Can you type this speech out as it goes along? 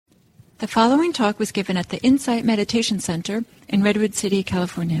The following talk was given at the Insight Meditation Center in Redwood City,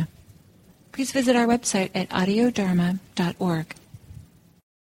 California. Please visit our website at audiodharma.org.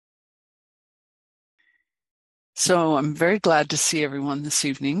 So I'm very glad to see everyone this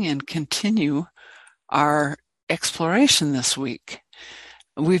evening and continue our exploration this week.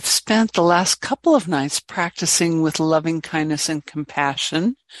 We've spent the last couple of nights practicing with loving kindness and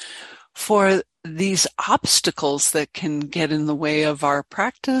compassion for these obstacles that can get in the way of our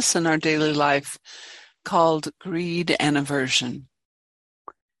practice and our daily life, called greed and aversion.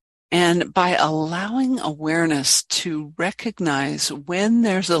 And by allowing awareness to recognize when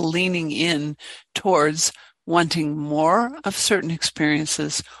there's a leaning in towards wanting more of certain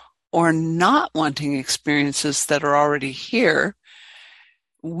experiences or not wanting experiences that are already here,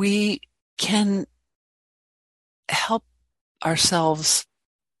 we can help ourselves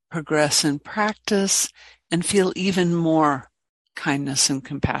progress in practice and feel even more kindness and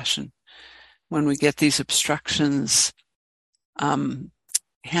compassion when we get these obstructions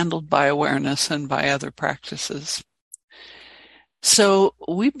handled by awareness and by other practices. So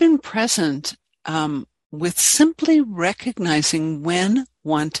we've been present with simply recognizing when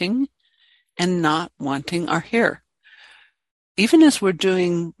wanting and not wanting are here. Even as we're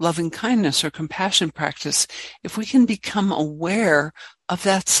doing loving kindness or compassion practice, if we can become aware of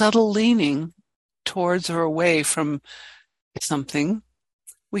that subtle leaning towards or away from something,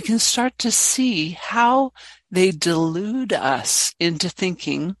 we can start to see how they delude us into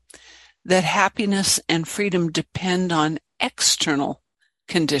thinking that happiness and freedom depend on external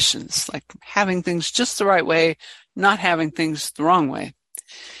conditions, like having things just the right way, not having things the wrong way.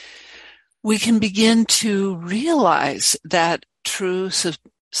 We can begin to realize that true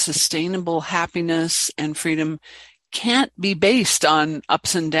sustainable happiness and freedom can't be based on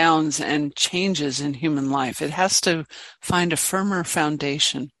ups and downs and changes in human life. It has to find a firmer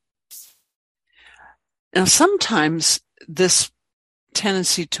foundation. Now, sometimes this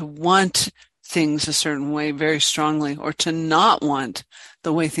tendency to want things a certain way very strongly or to not want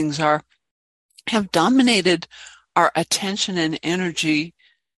the way things are have dominated our attention and energy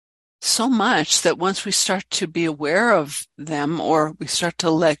so much that once we start to be aware of them or we start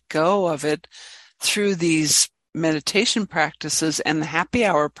to let go of it through these meditation practices and the happy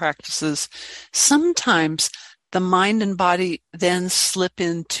hour practices, sometimes the mind and body then slip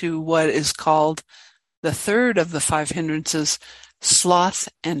into what is called the third of the five hindrances, sloth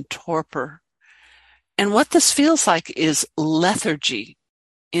and torpor. And what this feels like is lethargy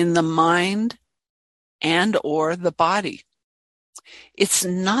in the mind and or the body. It's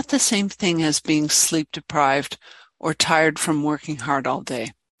not the same thing as being sleep deprived or tired from working hard all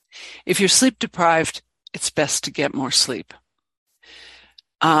day. If you're sleep deprived, it's best to get more sleep.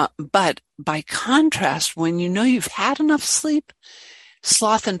 But by contrast, when you know you've had enough sleep,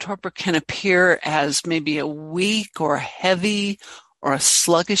 sloth and torpor can appear as maybe a weak or heavy or a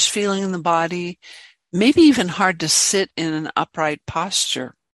sluggish feeling in the body, maybe even hard to sit in an upright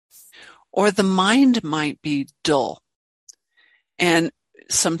posture. Or the mind might be dull. And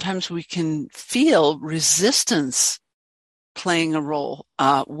sometimes we can feel resistance playing a role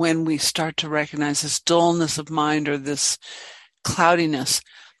when we start to recognize this dullness of mind or this cloudiness.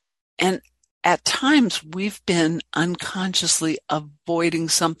 And at times we've been unconsciously avoiding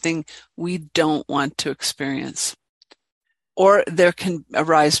something we don't want to experience. Or there can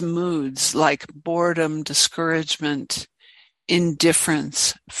arise moods like boredom, discouragement,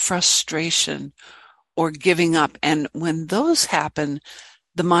 indifference, frustration, or giving up. And when those happen,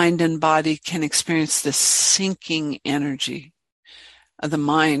 the mind and body can experience this sinking energy. The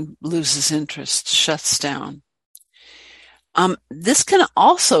mind loses interest, shuts down. This can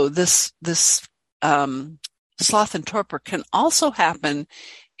also, this sloth and torpor can also happen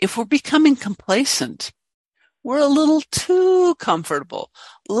if we're becoming complacent. We're a little too comfortable,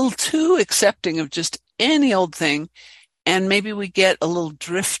 a little too accepting of just any old thing, and maybe we get a little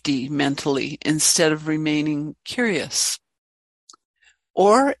drifty mentally instead of remaining curious.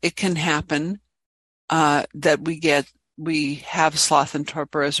 Or it can happen that we have sloth and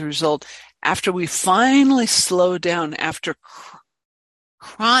torpor as a result after we finally slow down after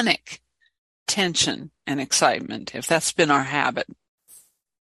chronic tension and excitement, if that's been our habit.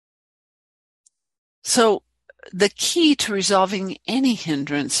 So the key to resolving any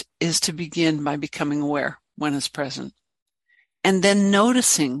hindrance is to begin by becoming aware when it's present, and then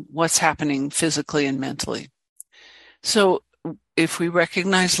noticing what's happening physically and mentally. So if we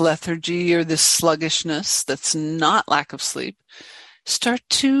recognize lethargy or this sluggishness that's not lack of sleep, start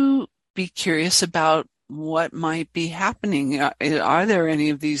to be curious about what might be happening. Are there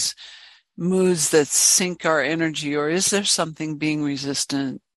any of these moods that sink our energy, or is there something being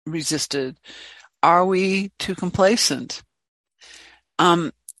resistant resisted? Are we too complacent?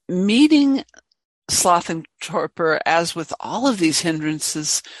 Meeting sloth and torpor, as with all of these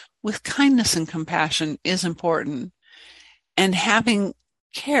hindrances, with kindness and compassion is important. And having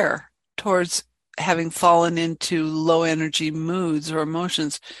care towards having fallen into low energy moods or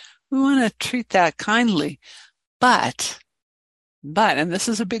emotions, we want to treat that kindly. But, and this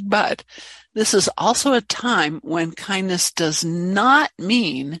is a big but, this is also a time when kindness does not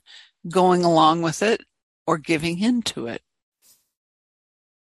mean going along with it or giving in to it.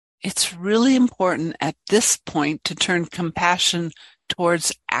 It's really important at this point to turn compassion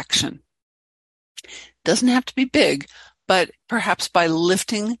towards action. Doesn't have to be big, but perhaps by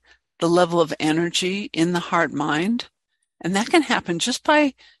lifting the level of energy in the heart mind. And that can happen just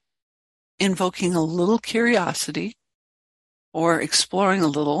by invoking a little curiosity or exploring a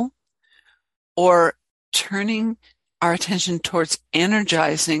little, or turning our attention towards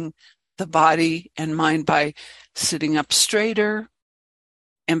energizing the body and mind by sitting up straighter,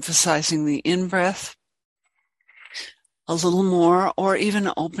 emphasizing the in-breath a little more, or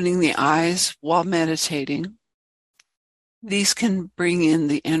even opening the eyes while meditating. These can bring in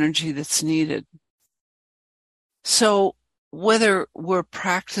the energy that's needed. So whether we're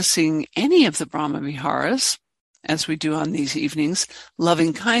practicing any of the Brahma Viharas, as we do on these evenings,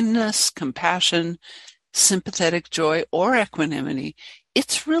 loving kindness, compassion, sympathetic joy, or equanimity,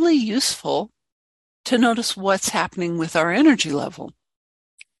 it's really useful to notice what's happening with our energy level.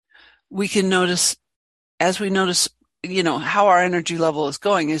 We can notice, as we notice, how our energy level is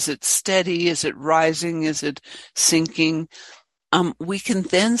going. Is it steady? Is it rising? Is it sinking? We can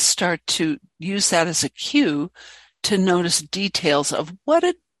then start to use that as a cue to notice details of what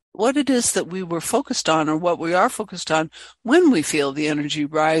it is that we were focused on, or what we are focused on when we feel the energy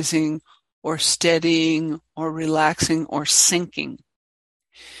rising or steadying or relaxing or sinking.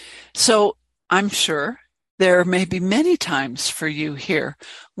 So I'm sure there may be many times for you here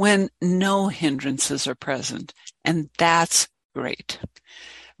when no hindrances are present, and that's great.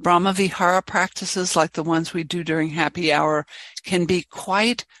 Brahma Vihara practices like the ones we do during happy hour can be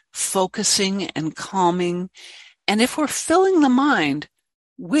quite focusing and calming. And if we're filling the mind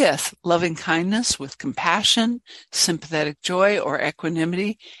with loving kindness, with compassion, sympathetic joy, or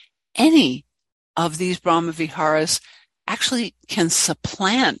equanimity, any of these Brahma Viharas actually can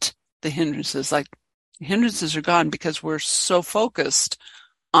supplant the hindrances. Like, the hindrances are gone because we're so focused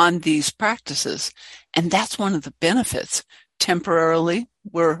on these practices. And that's one of the benefits. Temporarily,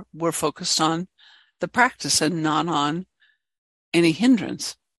 we're focused on the practice and not on any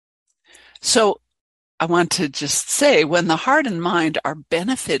hindrance. So I want to just say, when the heart and mind are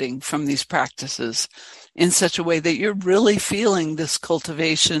benefiting from these practices in such a way that you're really feeling this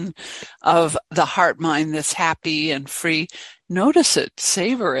cultivation of the heart mind that's happy and free, notice it,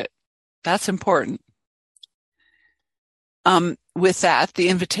 savor it. That's important. With that, the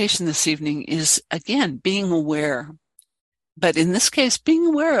invitation this evening is, again, being aware. But in this case, being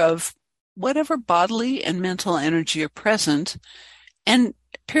aware of whatever bodily and mental energy are present, and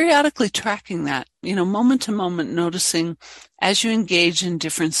periodically tracking that, moment to moment, noticing as you engage in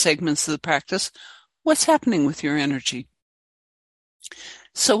different segments of the practice, what's happening with your energy.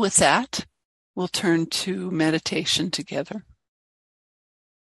 So with that, we'll turn to meditation together.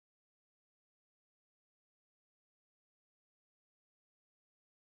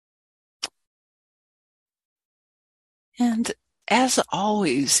 And as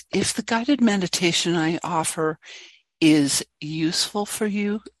always, if the guided meditation I offer is useful for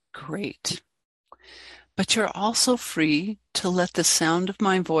you, great. But you're also free to let the sound of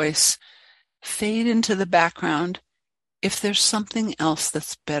my voice fade into the background if there's something else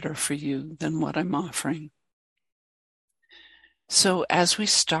that's better for you than what I'm offering. So as we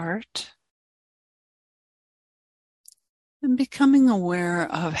start, I'm becoming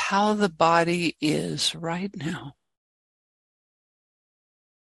aware of how the body is right now.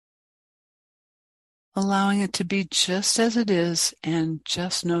 Allowing it to be just as it is and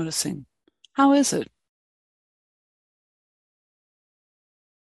just noticing. How is it?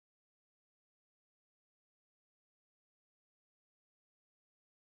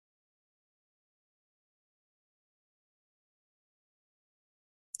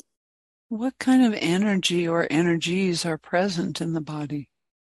 What kind of energy or energies are present in the body?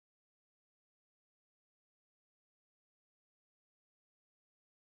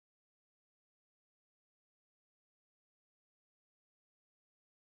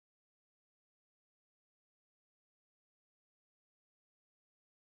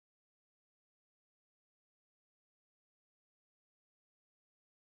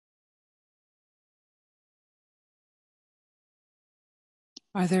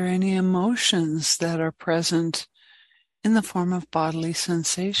 Are there any emotions that are present in the form of bodily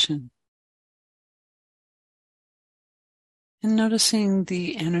sensation? And noticing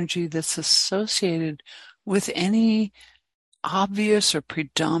the energy that's associated with any obvious or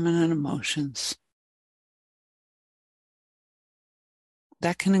predominant emotions.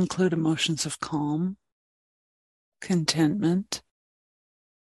 That can include emotions of calm, contentment,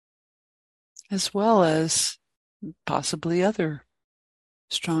 as well as possibly other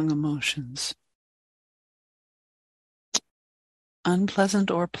strong emotions. Unpleasant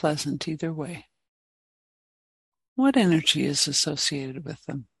or pleasant, either way. What energy is associated with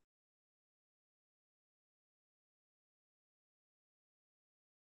them?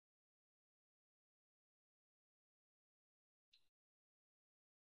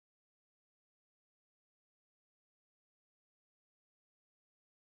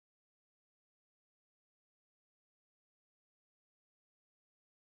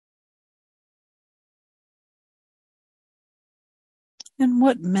 And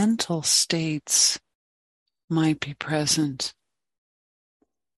what mental states might be present?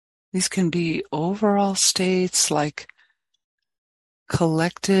 These can be overall states like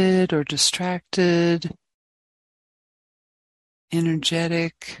collected or distracted,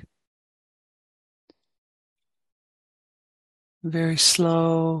 energetic, very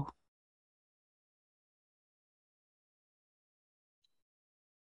slow.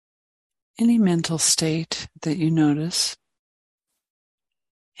 Any mental state that you notice.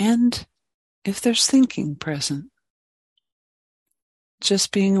 And if there's thinking present,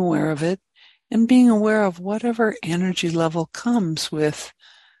 just being aware of it and being aware of whatever energy level comes with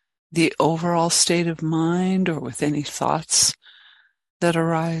the overall state of mind or with any thoughts that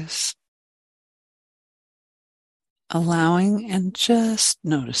arise. Allowing and just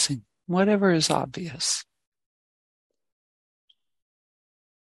noticing whatever is obvious.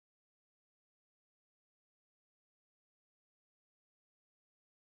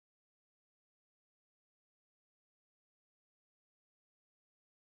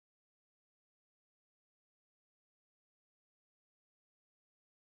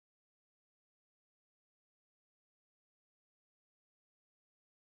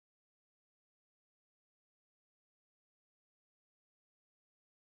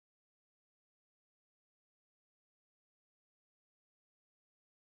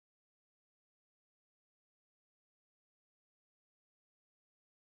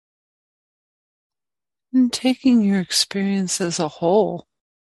 And taking your experience as a whole,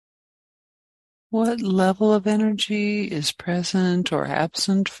 what level of energy is present or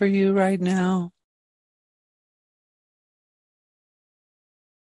absent for you right now?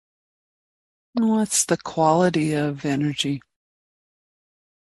 What's the quality of energy?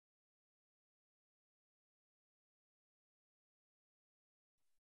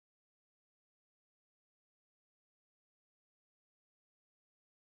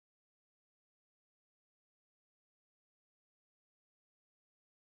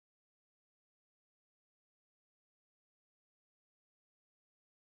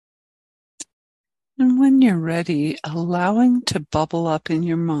 And when you're ready, allowing to bubble up in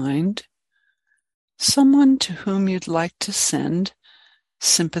your mind someone to whom you'd like to send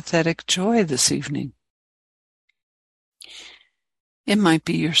sympathetic joy this evening. It might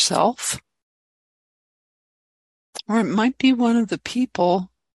be yourself, or it might be one of the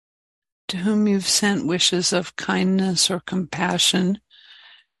people to whom you've sent wishes of kindness or compassion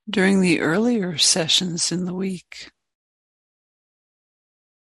during the earlier sessions in the week.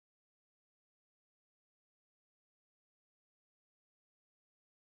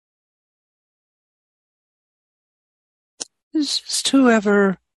 It's just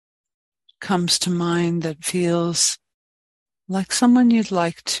whoever comes to mind that feels like someone you'd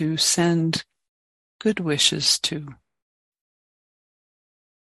like to send good wishes to.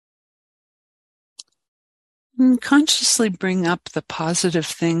 And consciously bring up the positive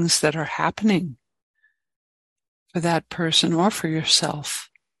things that are happening for that person or for yourself.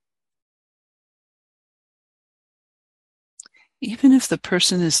 Even if the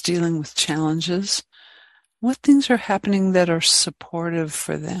person is dealing with challenges, what things are happening that are supportive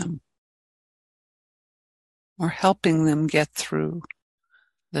for them or helping them get through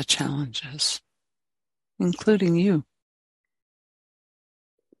the challenges, including you?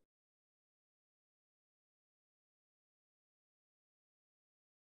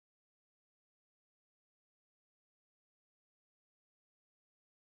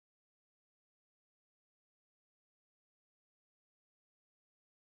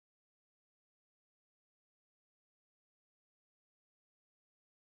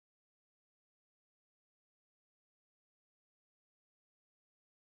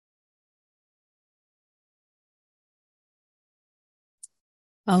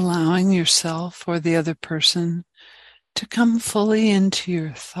 allowing yourself or the other person to come fully into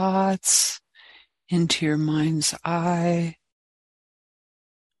your thoughts, into your mind's eye.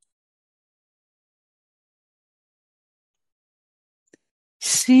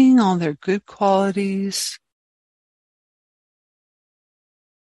 Seeing all their good qualities,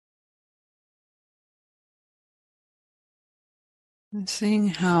 and seeing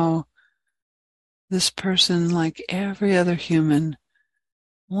how this person, like every other human,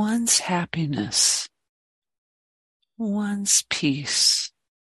 wants happiness, wants peace.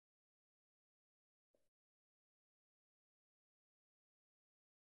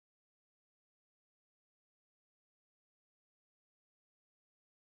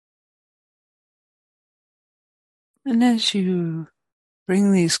 And as you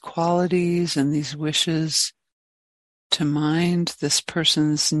bring these qualities and these wishes to mind, this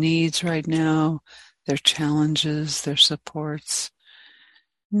person's needs right now, their challenges, their supports,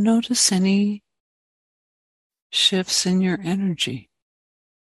 notice any shifts in your energy.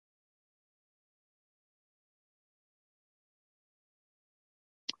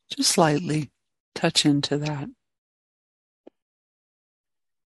 Just lightly touch into that.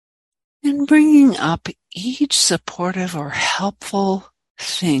 And bringing up each supportive or helpful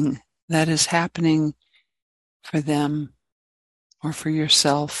thing that is happening for them or for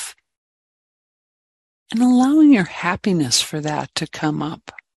yourself, and allowing your happiness for that to come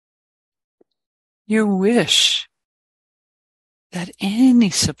up. Your wish that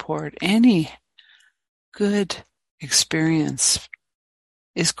any support, any good experience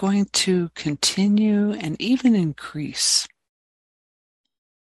is going to continue and even increase.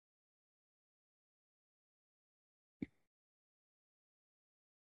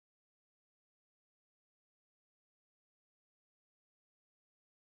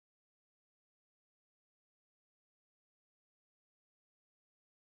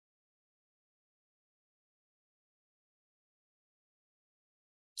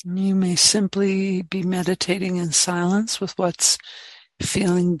 You may simply be meditating in silence with what's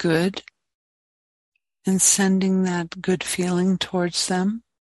feeling good and sending that good feeling towards them.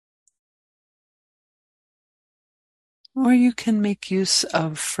 Or you can make use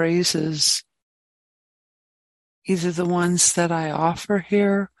of phrases, either the ones that I offer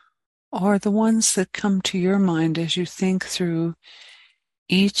here or the ones that come to your mind as you think through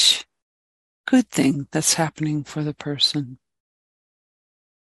each good thing that's happening for the person.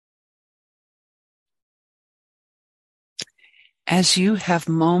 As you have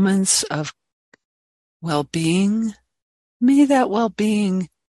moments of well-being, may that well-being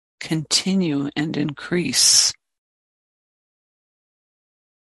continue and increase.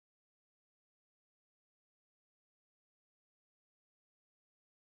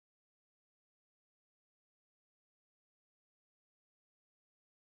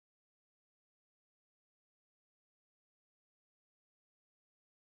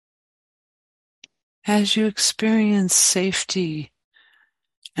 As you experience safety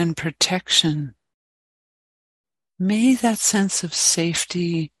and protection, may that sense of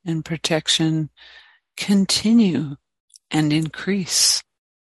safety and protection continue and increase.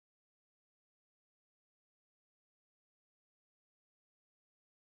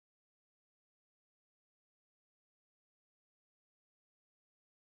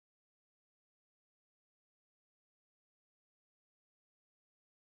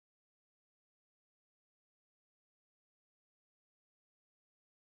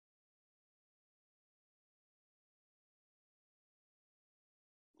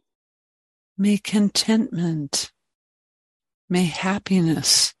 May contentment, may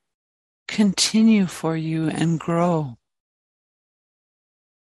happiness continue for you and grow.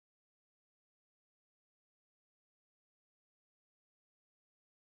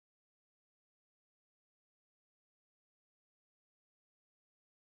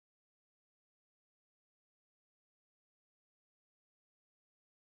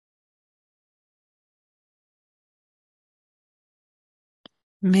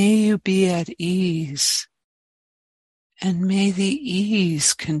 May you be at ease, and may the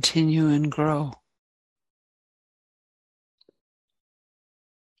ease continue and grow.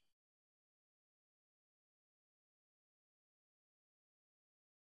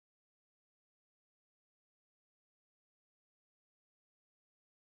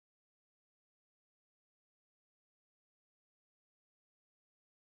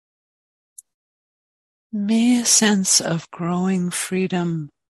 May a sense of growing freedom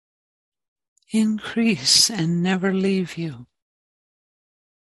increase and never leave you.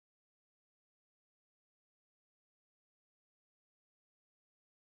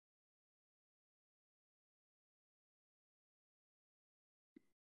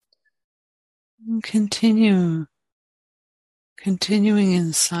 And continuing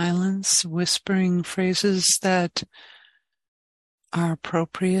in silence, whispering phrases that are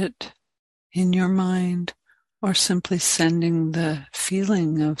appropriate in your mind, or simply sending the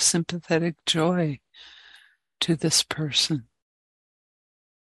feeling of sympathetic joy to this person.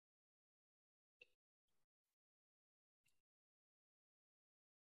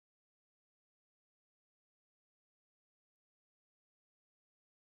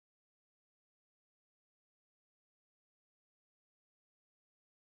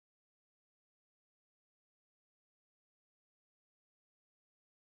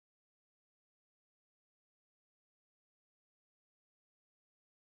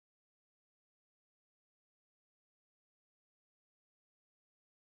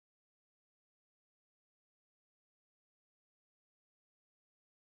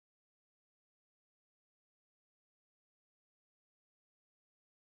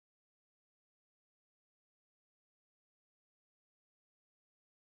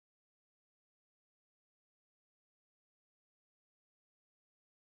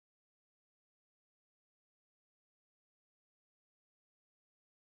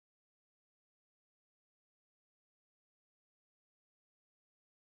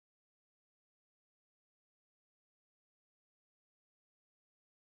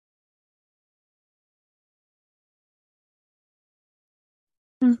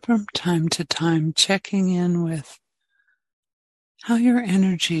 And from time to time, checking in with how your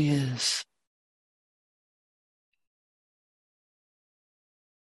energy is.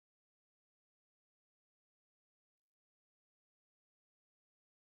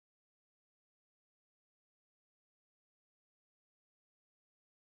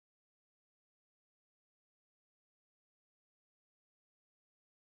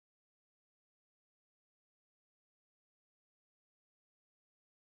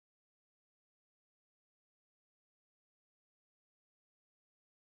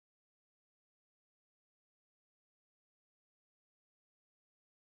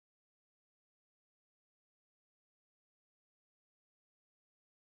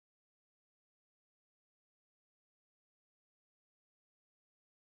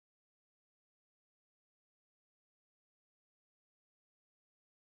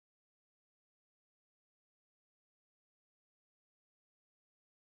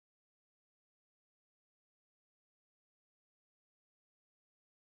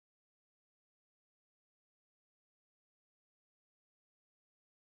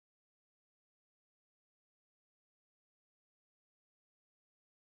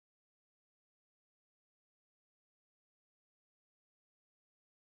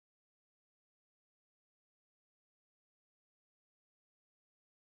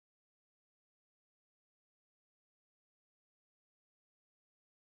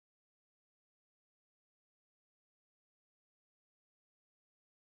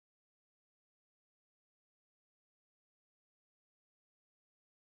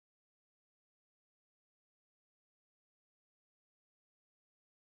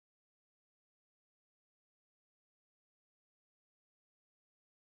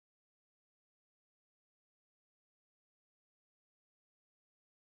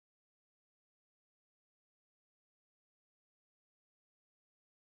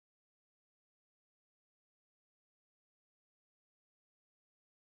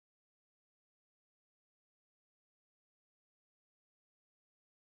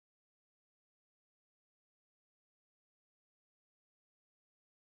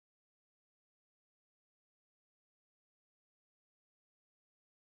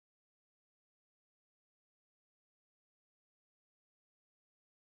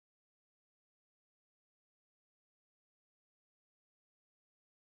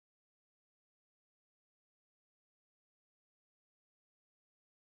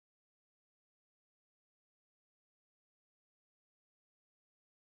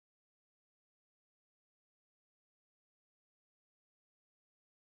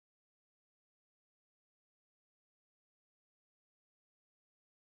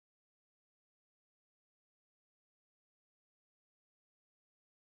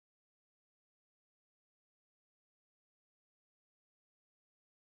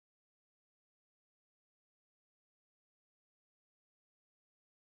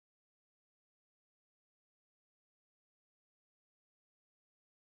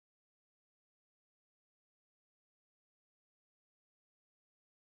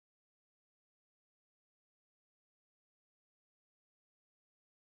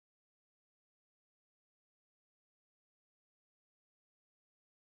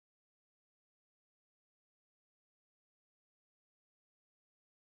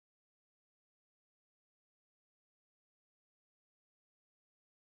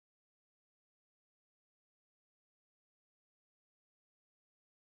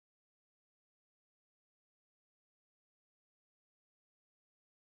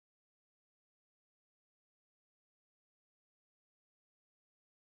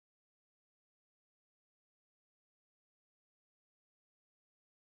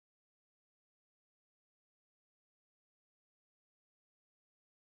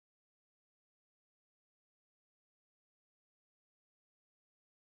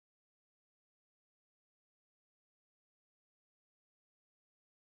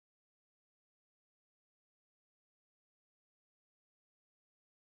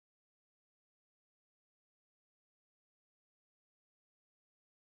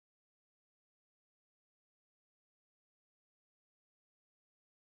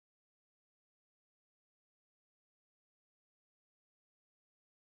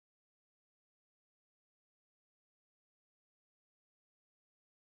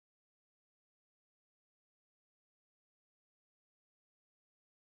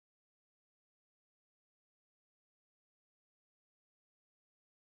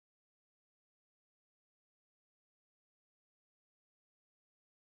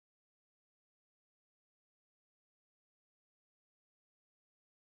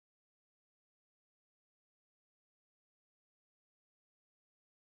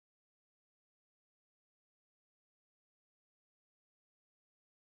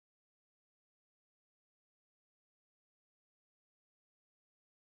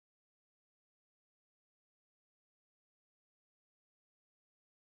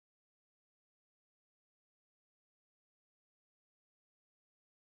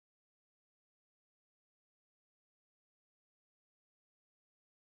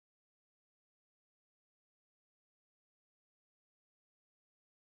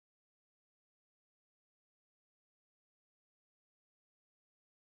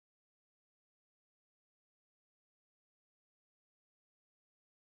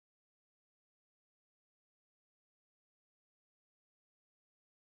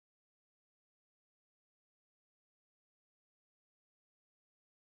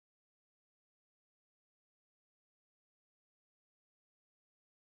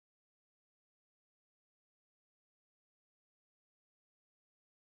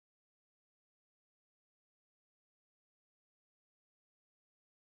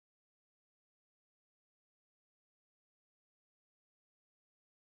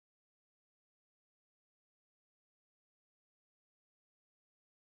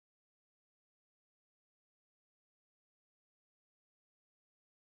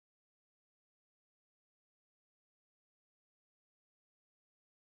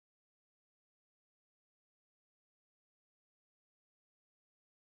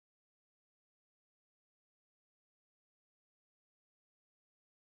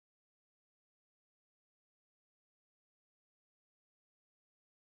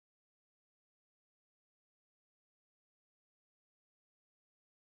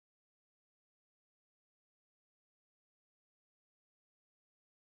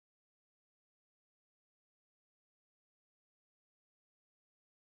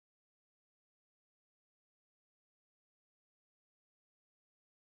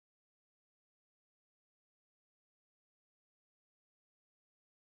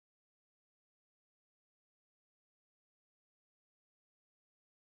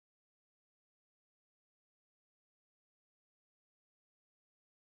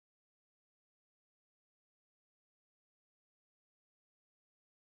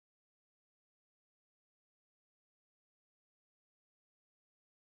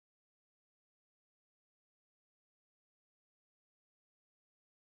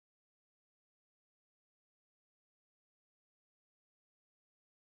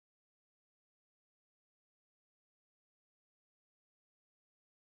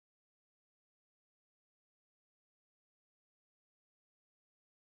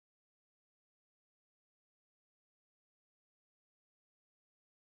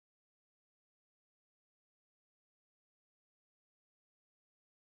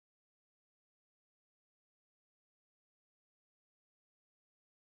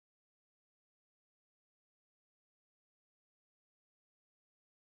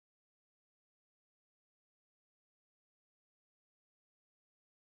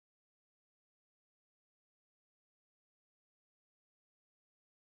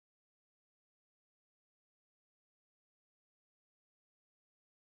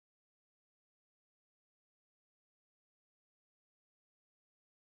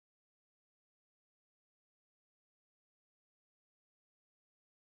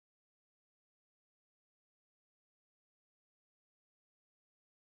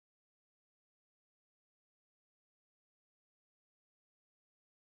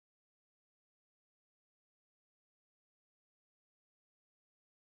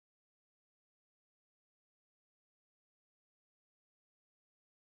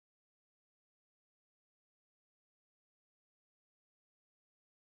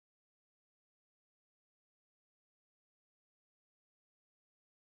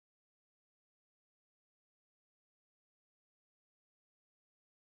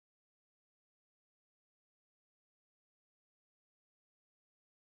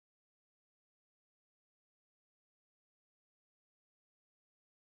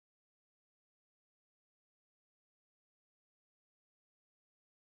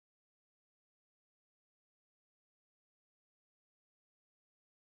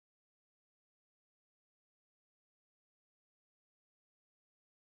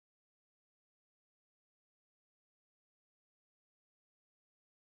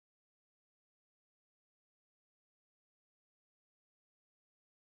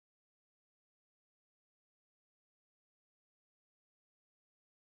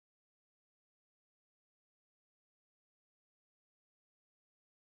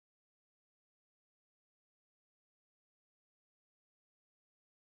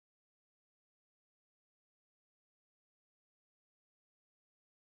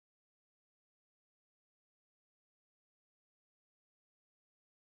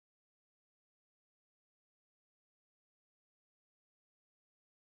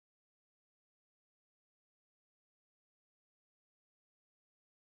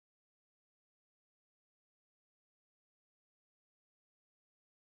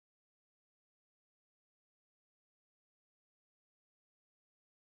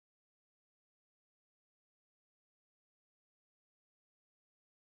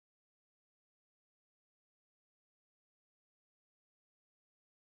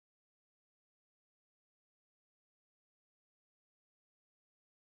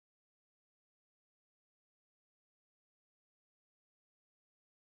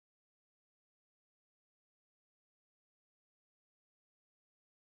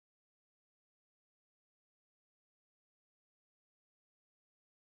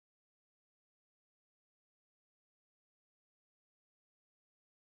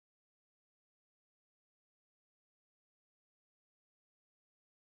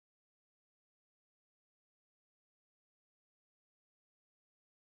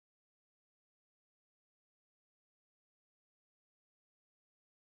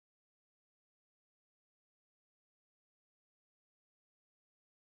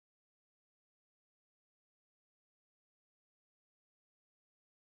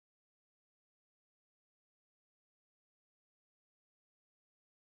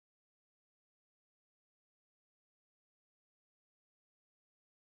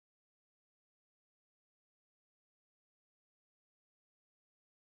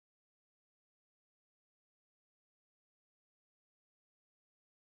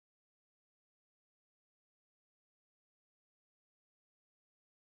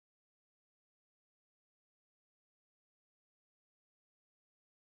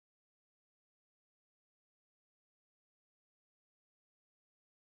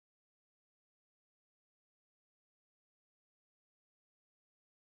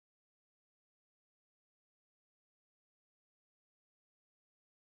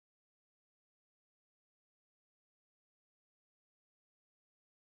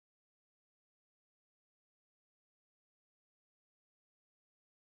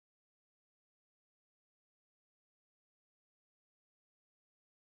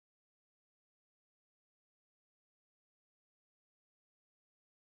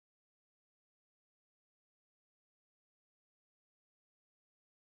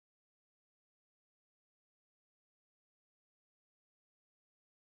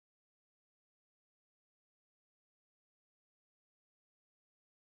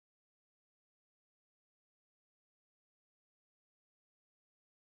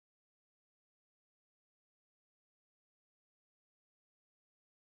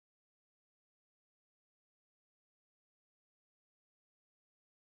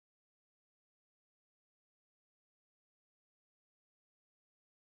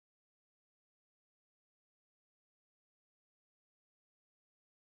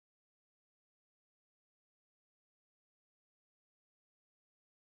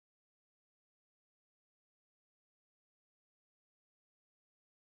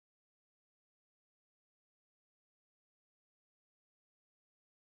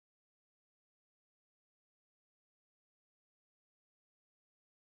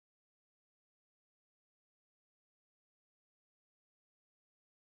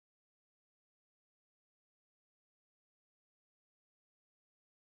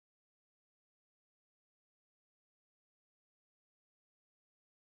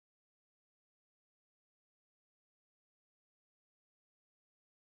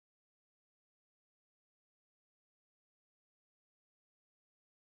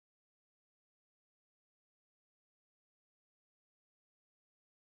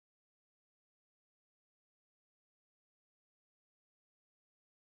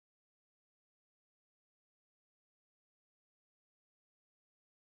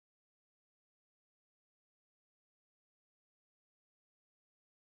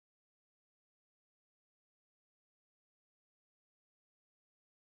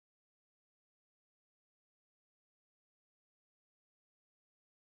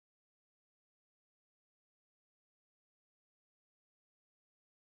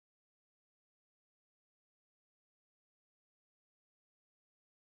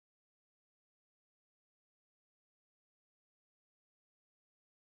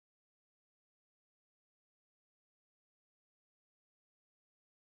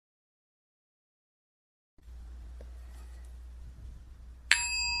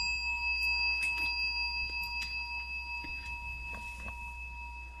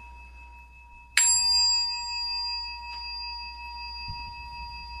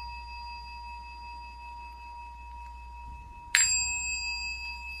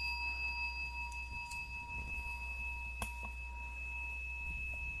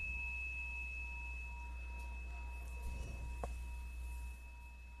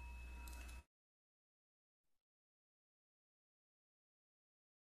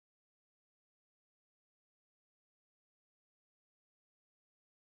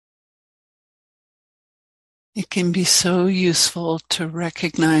 It can be so useful to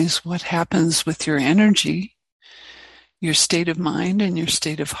recognize what happens with your energy, your state of mind, and your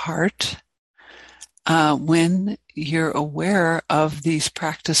state of heart when you're aware of these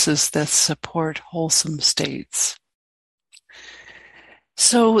practices that support wholesome states.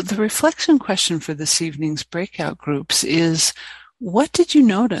 So the reflection question for this evening's breakout groups is, what did you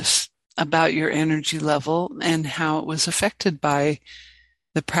notice about your energy level and how it was affected by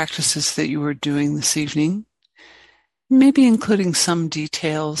the practices that you were doing this evening? Maybe including some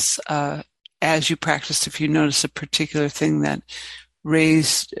details as you practiced, if you notice a particular thing that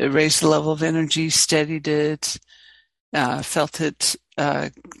raised the level of energy, steadied it, felt it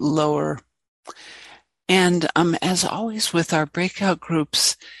lower. And as always with our breakout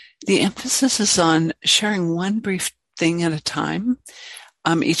groups, the emphasis is on sharing one brief thing at a time,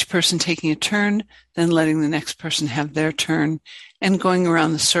 each person taking a turn, then letting the next person have their turn, and going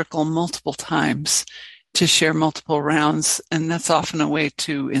around the circle multiple times to share multiple rounds. And that's often a way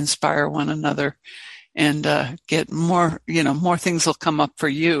to inspire one another and get more things will come up for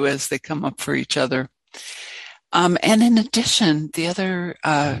you as they come up for each other. And in addition, the other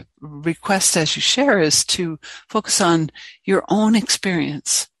request as you share is to focus on your own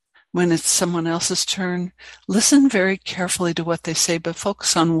experience. When it's someone else's turn, listen very carefully to what they say, but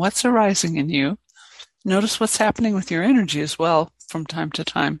focus on what's arising in you. Notice what's happening with your energy as well from time to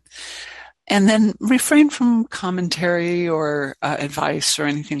time. And then refrain from commentary or advice or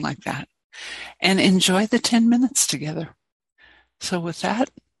anything like that. And enjoy the 10 minutes together. So with that,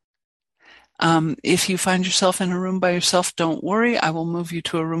 if you find yourself in a room by yourself, don't worry. I will move you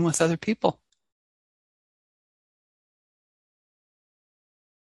to a room with other people.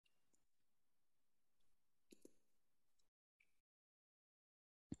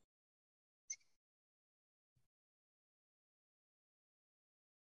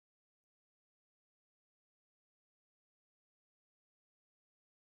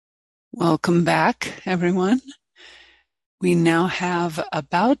 Welcome back, everyone. We now have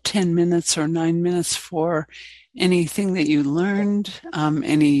about 10 minutes or 9 minutes for anything that you learned,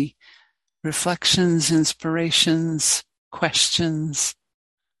 any reflections, inspirations, questions.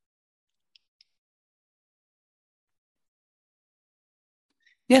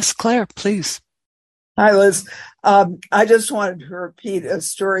 Yes, Claire, please. Hi, Liz. I just wanted to repeat a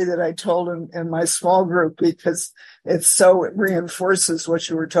story that I told in my small group because it reinforces what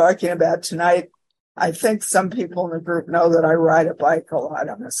you were talking about tonight. I think some people in the group know that I ride a bike a lot.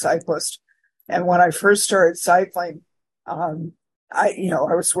 I'm a cyclist. And when I first started cycling, I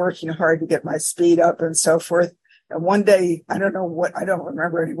was working hard to get my speed up and so forth. And one day, I don't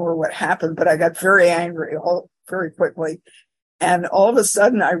remember anymore what happened, but I got very angry very quickly. And all of a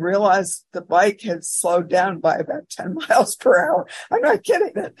sudden, I realized the bike had slowed down by about 10 miles per hour. I'm not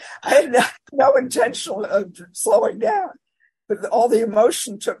kidding. I had no intention of slowing down, but all the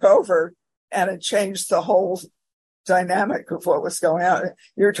emotion took over and it changed the whole dynamic of what was going on.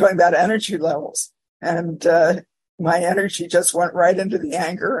 You were talking about energy levels, and my energy just went right into the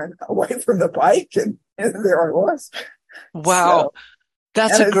anger and away from the bike, and there I was. Wow.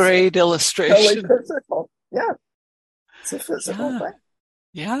 That's a great illustration. Totally physical. Yeah. It's a physical thing.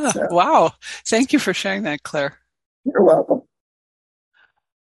 Yeah. So, wow. Thank you for sharing that, Claire. You're welcome.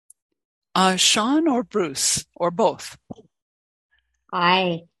 Sean or Bruce or both?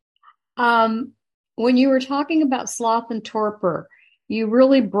 Hi. When you were talking about sloth and torpor, you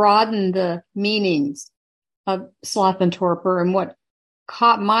really broadened the meanings of sloth and torpor. And what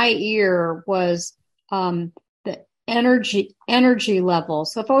caught my ear was the energy level.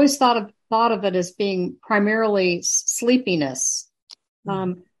 So I've always thought of it as being primarily sleepiness.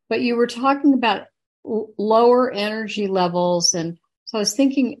 But you were talking about lower energy levels. And so I was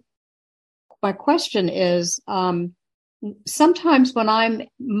thinking, my question is, sometimes when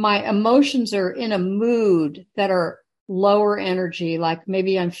my emotions are in a mood that are lower energy, like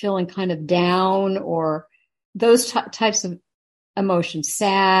maybe I'm feeling kind of down or those types of emotions,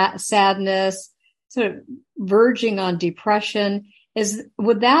 sadness, sort of verging on depression.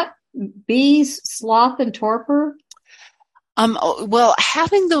 Would that be sloth and torpor? Well,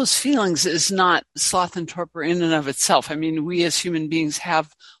 having those feelings is not sloth and torpor in and of itself. I mean, we as human beings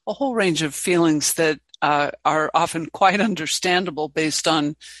have a whole range of feelings that are often quite understandable based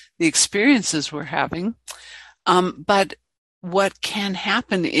on the experiences we're having. But what can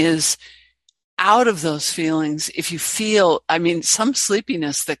happen is out of those feelings, if you feel, some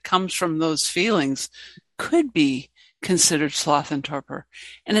sleepiness that comes from those feelings could be considered sloth and torpor.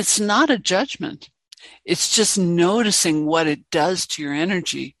 And it's not a judgment. It's just noticing what it does to your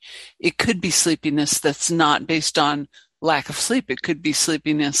energy. It could be sleepiness that's not based on lack of sleep. It could be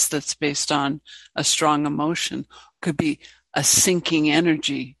sleepiness that's based on a strong emotion. It could be a sinking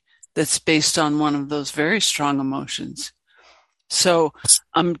energy that's based on one of those very strong emotions. So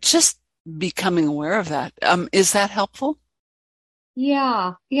I'm just becoming aware of that. Is that helpful?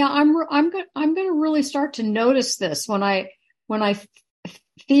 Yeah. I'm going to really start to notice this when I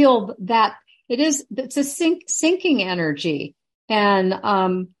feel that it's a sinking energy. And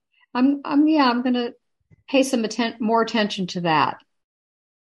I'm going to pay some more attention to that.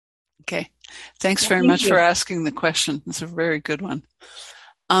 Okay. Thanks very Thank much you. for asking the question. It's a very good one.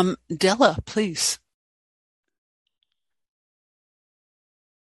 Della, please.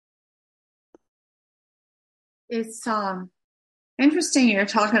 It's interesting you're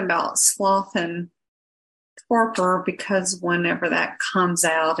talking about sloth and torpor, because whenever that comes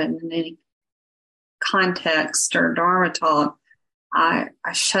out in any context or Dharma talk, I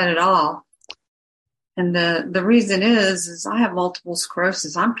shut it off. And the reason is I have multiple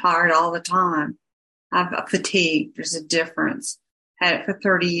sclerosis. I'm tired all the time. I'm fatigued. There's a difference. Had it for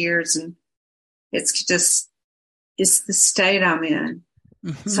 30 years, and it's the state I'm in.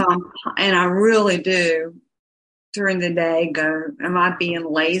 Mm-hmm. So I really do during the day go, am I being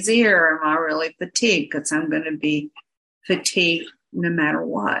lazy or am I really fatigued? Because I'm going to be fatigued no matter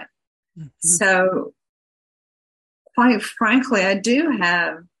what. Mm-hmm. So quite frankly, I do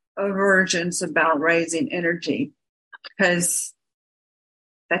have aversions about raising energy, because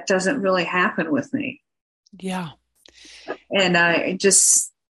that doesn't really happen with me. Yeah. And I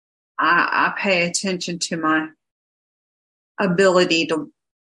pay attention to my ability to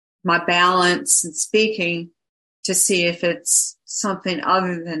my balance and speaking to see if it's something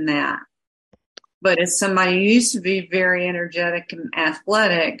other than that. But as somebody who used to be very energetic and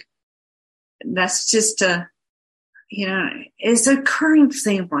athletic, that's just it's a current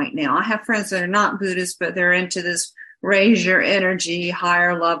thing right now. I have friends that are not Buddhists, but they're into this raise your energy,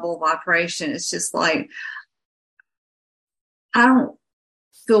 higher level vibration. It's just like, I don't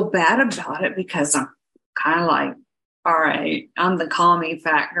feel bad about it, because I'm kind of like, all right, I'm the calming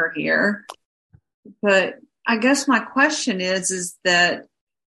factor here. But I guess my question is that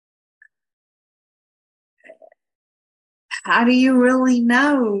how do you really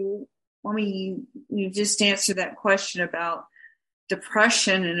know? I mean, you just answered that question about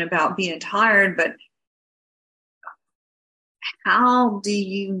depression and about being tired, but how do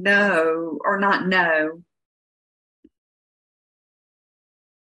you know or not know?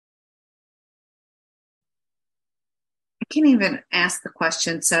 I can't even ask the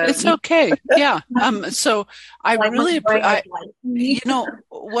question. So it's okay. Yeah. So I like really, like,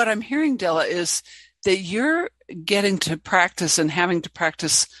 what I'm hearing, Della, is that you're getting to practice and having to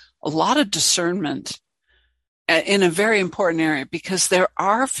practice a lot of discernment in a very important area, because there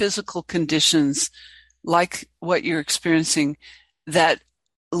are physical conditions like what you're experiencing that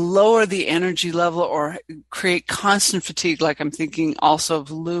lower the energy level or create constant fatigue. Like I'm thinking also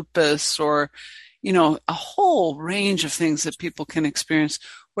of lupus or, a whole range of things that people can experience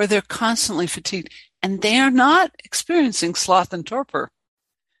where they're constantly fatigued, and they are not experiencing sloth and torpor.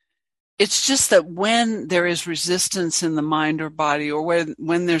 It's just that when there is resistance in the mind or body, or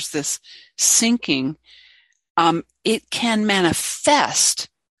when there's this sinking, it can manifest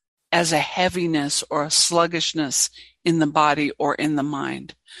as a heaviness or a sluggishness in the body or in the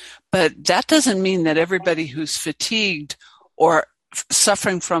mind. But that doesn't mean that everybody who's fatigued or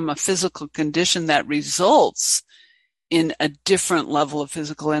suffering from a physical condition that results in a different level of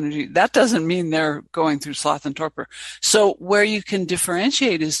physical energy, that doesn't mean they're going through sloth and torpor. So where you can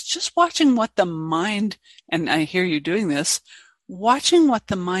differentiate is just watching what the mind, and I hear you doing this, watching what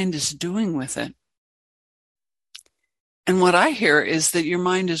the mind is doing with it. And what I hear is that your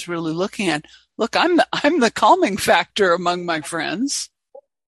mind is really looking at, look, I'm the calming factor among my friends.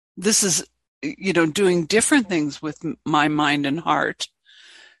 This is, doing different things with my mind and heart.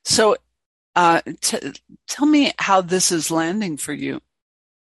 So tell me how this is landing for you.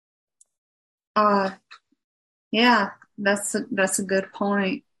 Yeah, that's a good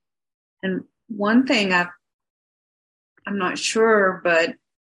point. And one thing I'm not sure, but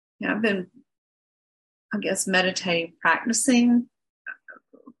I've been, I guess, meditating, practicing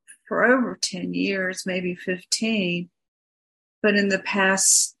for over 10 years, maybe 15. But in the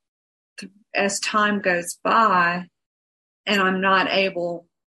past, as time goes by and I'm not able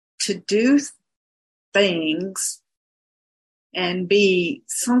to do things and be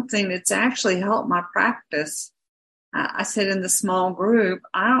something that's actually helped my practice, I said in the small group,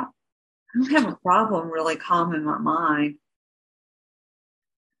 I don't have a problem really calming my mind.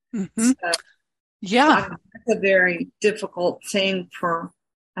 Mm-hmm. So, yeah. that's a very difficult thing for,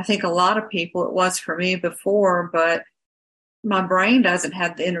 I think, a lot of people. It was for me before, but my brain doesn't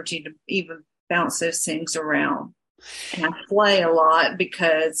have the energy to even bounce those things around. And I play a lot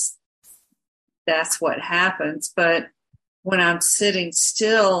because that's what happens. But when I'm sitting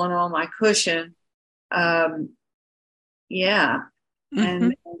still and on my cushion, yeah.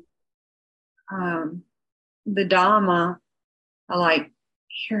 Mm-hmm. And the Dhamma, I like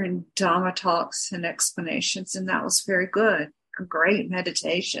hearing Dhamma talks and explanations, and that was very good. A great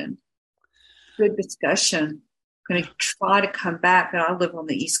meditation, good discussion. I'm going to try to come back, but I live on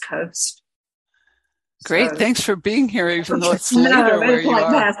the East Coast. Great. So, Thanks for being here, even though it's no, later where it's you like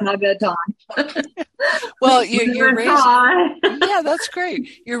are. past my bedtime. Well, you're raising, raising. yeah, that's great.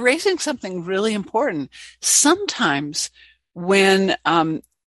 You're raising something really important. Sometimes when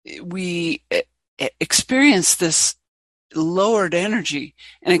we experience this lowered energy,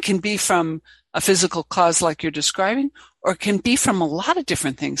 and it can be from a physical cause like you're describing, or it can be from a lot of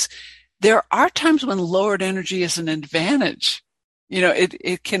different things. There are times when lowered energy is an advantage.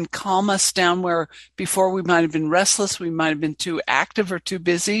 It can calm us down where before we might have been restless, we might have been too active or too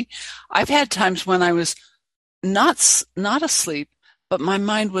busy. I've had times when I was not asleep, but my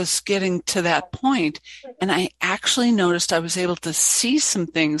mind was getting to that point, and I actually noticed I was able to see some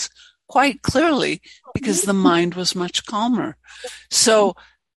things quite clearly because the mind was much calmer. So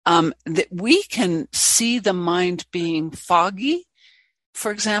that we can see the mind being foggy,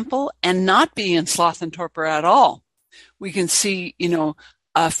 for example, and not be in sloth and torpor at all. We can see,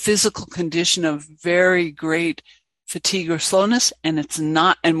 a physical condition of very great fatigue or slowness, and it's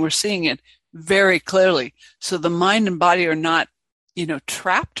not, and we're seeing it very clearly. So the mind and body are not,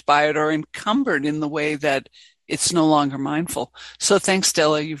 trapped by it or encumbered in the way that it's no longer mindful. So thanks,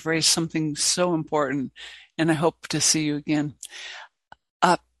 Stella. You've raised something so important, and I hope to see you again.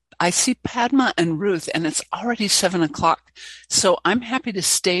 I see Padma and Ruth, and it's already 7:00. So I'm happy to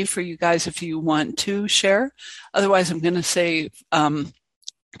stay for you guys if you want to share. Otherwise, I'm going to say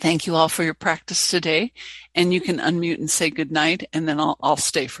thank you all for your practice today, and you can unmute and say good night, and then I'll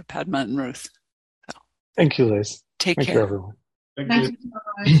stay for Padma and Ruth. So, thank you, Liz. Take Thank care. you, everyone. Thank you.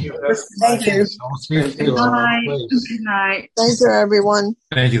 Thank you. Good night. Good night. Thank you, everyone.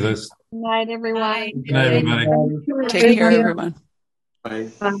 Thank you, Liz. Good night, everyone. Good night, everybody. Take care, everyone.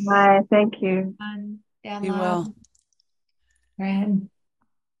 Bye. Bye. Thank you. Be well. Fran.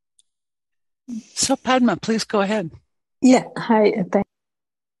 So Padma, please go ahead. Yeah. Hi.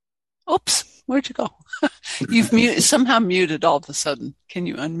 Oops, where'd you go? You've somehow muted all of a sudden. Can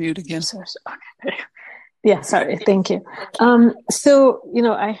you unmute again? Okay. Yeah, sorry. Thank you. So,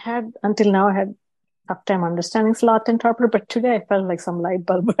 until now I had a tough time understanding sloth and torpor, but today I felt like some light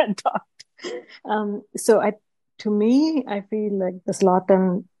bulb went off. To me, I feel like the sloth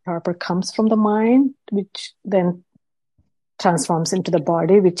and torpor comes from the mind, which then transforms into the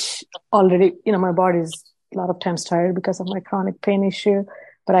body, which already, my body is a lot of times tired because of my chronic pain issue.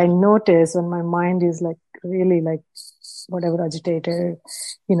 But I notice when my mind is like really like whatever agitated,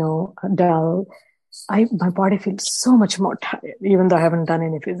 dull, my body feels so much more tired, even though I haven't done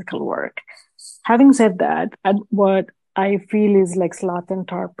any physical work. Having said that, what I feel is like sloth and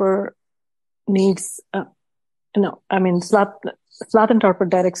torpor needs, sloth and torpor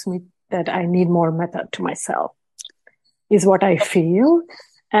directs me that I need more method to myself, is what I feel.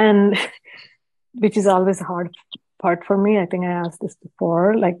 And which is always a hard part for me. I think I asked this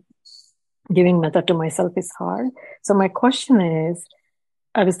before, like giving method to myself is hard. So my question is,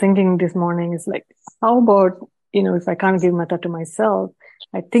 I was thinking this morning is like, how about, if I can't give method to myself,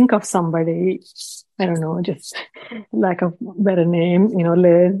 I think of somebody, I don't know, just lack of better name,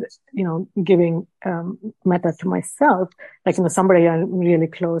 Liz, giving method to myself, like, somebody I'm really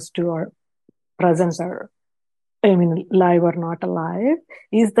close to or present or, live or not alive.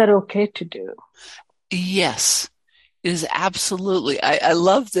 Is that okay to do? Yes, it is absolutely. I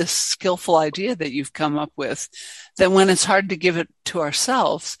love this skillful idea that you've come up with, that when it's hard to give it to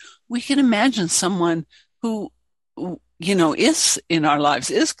ourselves, we can imagine someone who, is in our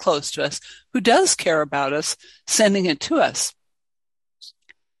lives, is close to us, who does care about us, sending it to us.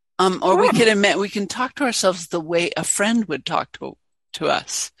 Or we can talk to ourselves the way a friend would talk to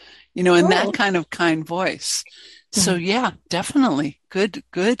us, in that kind of kind voice. So yeah, definitely. Good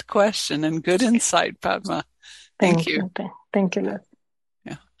question and good insight, Padma. Thank you. Thank you, Liz.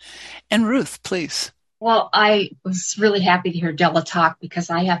 Yeah. And Ruth, please. Well, I was really happy to hear Della talk because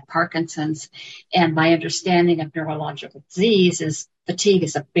I have Parkinson's, and my understanding of neurological disease is fatigue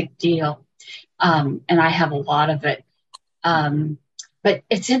is a big deal. And I have a lot of it. But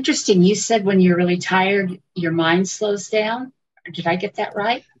it's interesting. You said when you're really tired, your mind slows down. Did I get that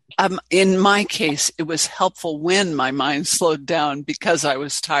right? In my case, it was helpful when my mind slowed down because I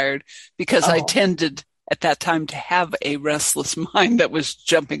was tired, because I tended, at that time to have a restless mind that was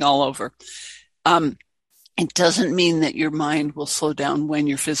jumping all over. It doesn't mean that your mind will slow down when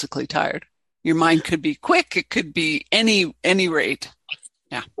you're physically tired. Your mind could be quick. It could be any rate.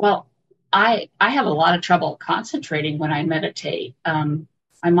 Yeah. Well, I have a lot of trouble concentrating when I meditate.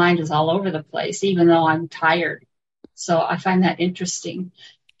 My mind is all over the place, even though I'm tired. So I find that interesting.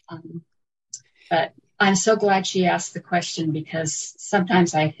 But I'm so glad she asked the question, because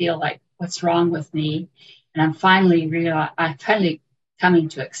sometimes I feel like, what's wrong with me? And I'm finally coming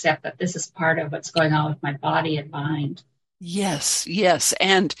to accept that this is part of what's going on with my body and mind. Yes, yes.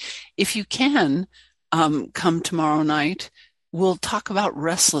 And if you can come tomorrow night, we'll talk about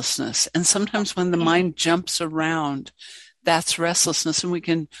restlessness. And sometimes when the mind jumps around, that's restlessness.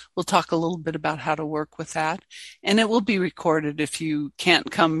 And we'll talk a little bit about how to work with that. And it will be recorded. If you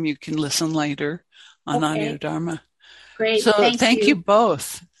can't come, you can listen later on Audio Dharma. Great. So thank you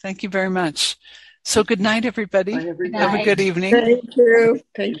both. Thank you very much. So good night, everybody. Bye, everybody. Have a good evening. Thank you.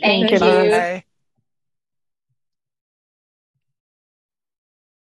 Thank you. Bye.